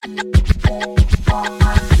Hey,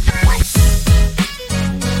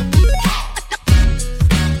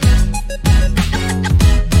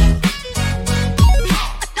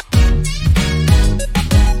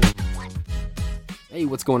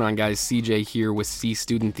 what's going on, guys? CJ here with C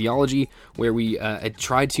Student Theology, where we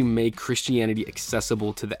tried to make Christianity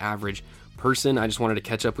accessible to the average person. I just wanted to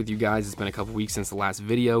catch up with you guys. It's been a couple weeks since the last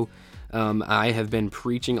video. I have been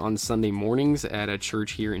preaching on Sunday mornings at a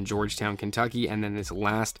church here in Georgetown, Kentucky, and then this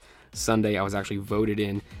last Sunday I was actually voted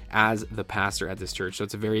in as the pastor at this church. So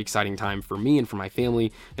it's a very exciting time for me and for my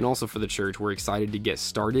family, and also for the church. We're excited to get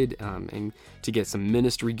started and to get some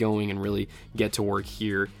ministry going and really get to work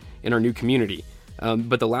here in our new community.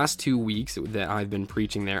 But the last 2 weeks that I've been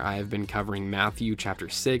preaching there, I have been covering Matthew chapter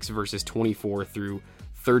 6, verses 24 through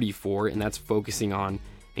 34, and that's focusing on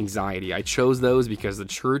anxiety. I chose those because the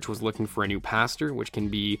church was looking for a new pastor, which can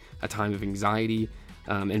be a time of anxiety.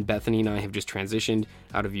 And Bethany and I have just transitioned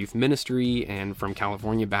out of youth ministry and from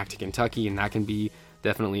California back to Kentucky, and that can be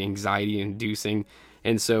definitely anxiety-inducing.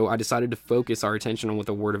 And so I decided to focus our attention on what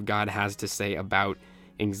the Word of God has to say about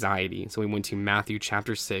anxiety. So we went to Matthew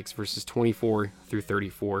chapter 6, verses 24 through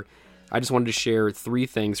 34. I just wanted to share 3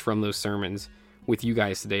 things from those sermons with you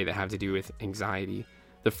guys today that have to do with anxiety.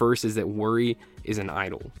 The first is that worry is an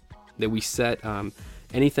idol, that we set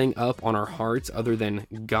anything up on our hearts other than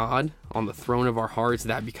God on the throne of our hearts.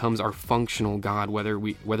 That becomes our functional God, whether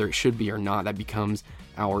it should be or not. That becomes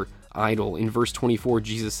our idol. In verse 24,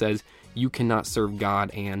 Jesus says, "You cannot serve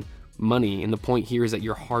God and money." And the point here is that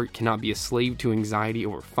your heart cannot be a slave to anxiety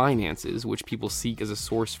over finances, which people seek as a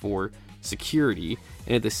source for security,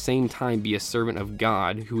 and at the same time be a servant of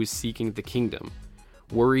God who is seeking the kingdom.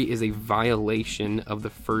 Worry is a violation of the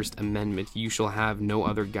First Amendment. You shall have no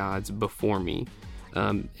other gods before me.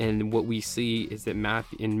 And what we see is that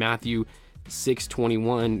in Matthew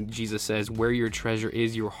 6:21, Jesus says, "Where your treasure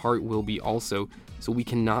is, your heart will be also." So we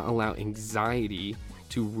cannot allow anxiety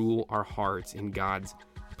to rule our hearts in God's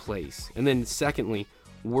place. And then secondly,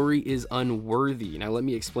 worry is unworthy. Now let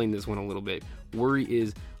me explain this one a little bit. Worry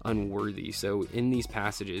is unworthy. So in these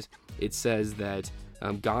passages, it says that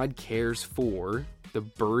God cares for the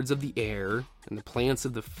birds of the air and the plants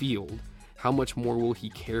of the field. How much more will he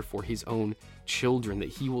care for his own children, that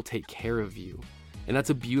he will take care of you? And that's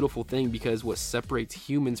a beautiful thing, because what separates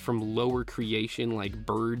humans from lower creation like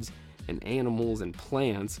birds and animals and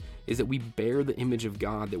plants is that we bear the image of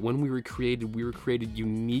God, that when we were created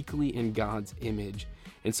uniquely in God's image.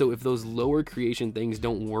 And so if those lower creation things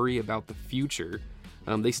don't worry about the future,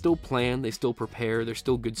 they still plan, they still prepare, they're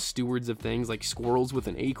still good stewards of things, like squirrels with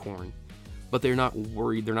an acorn, but they're not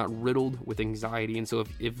worried, they're not riddled with anxiety. And so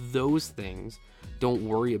if those things don't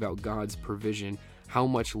worry about God's provision, how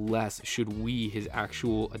much less should we, his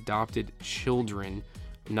actual adopted children,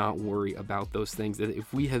 not worry about those things? That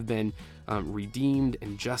if we have been redeemed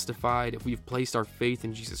and justified, if we've placed our faith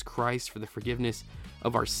in Jesus Christ for the forgiveness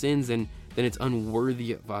of our sins, then it's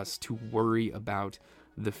unworthy of us to worry about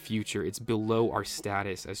the future. It's below our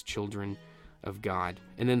status as children of God.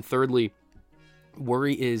 And then thirdly,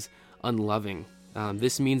 worry is unloving.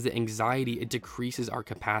 This means that anxiety, it decreases our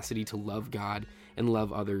capacity to love God and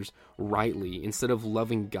love others rightly. Instead of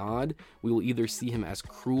loving God, we will either see him as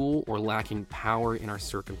cruel or lacking power in our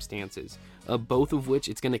circumstances, both of which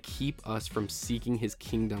it's going to keep us from seeking his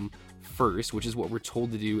kingdom first, which is what we're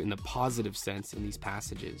told to do in the positive sense in these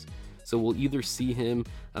passages. So we'll either see him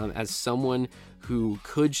as someone who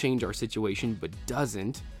could change our situation but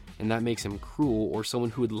doesn't, and that makes him cruel, or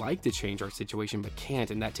someone who would like to change our situation but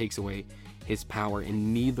can't, and that takes away his power.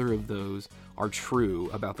 And neither of those are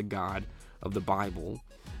true about the God of the Bible.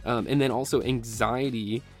 And then also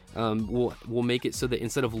anxiety will make it so that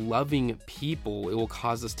instead of loving people, it will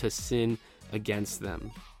cause us to sin against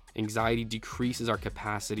them. Anxiety decreases our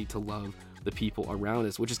capacity to love the people around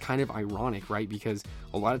us, which is kind of ironic, right? Because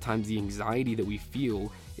a lot of times the anxiety that we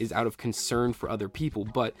feel is out of concern for other people,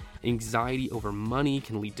 but anxiety over money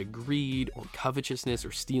can lead to greed or covetousness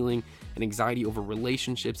or stealing, and anxiety over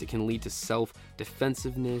relationships, it can lead to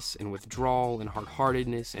self-defensiveness and withdrawal and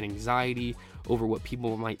hard-heartedness, and anxiety over what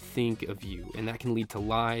people might think of you, and that can lead to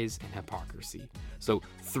lies and hypocrisy. So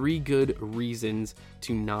 3 good reasons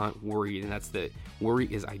to not worry, and that's that worry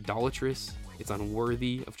is idolatrous, it's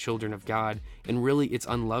unworthy of children of God, and really it's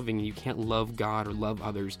unloving. You can't love God or love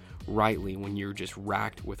others rightly when you're just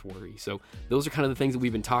racked with worry. So those are kind of the things that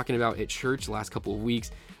we've been talking about at church the last couple of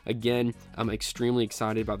weeks. Again, I'm extremely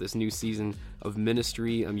excited about this new season of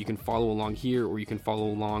ministry. You can follow along here, or you can follow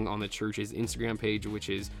along on the church's Instagram page, which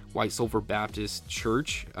is White Sulphur Baptist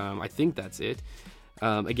Church. I think that's it.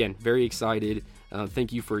 Again, very excited.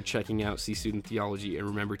 Thank you for checking out C Student Theology, and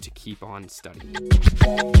remember to keep on studying.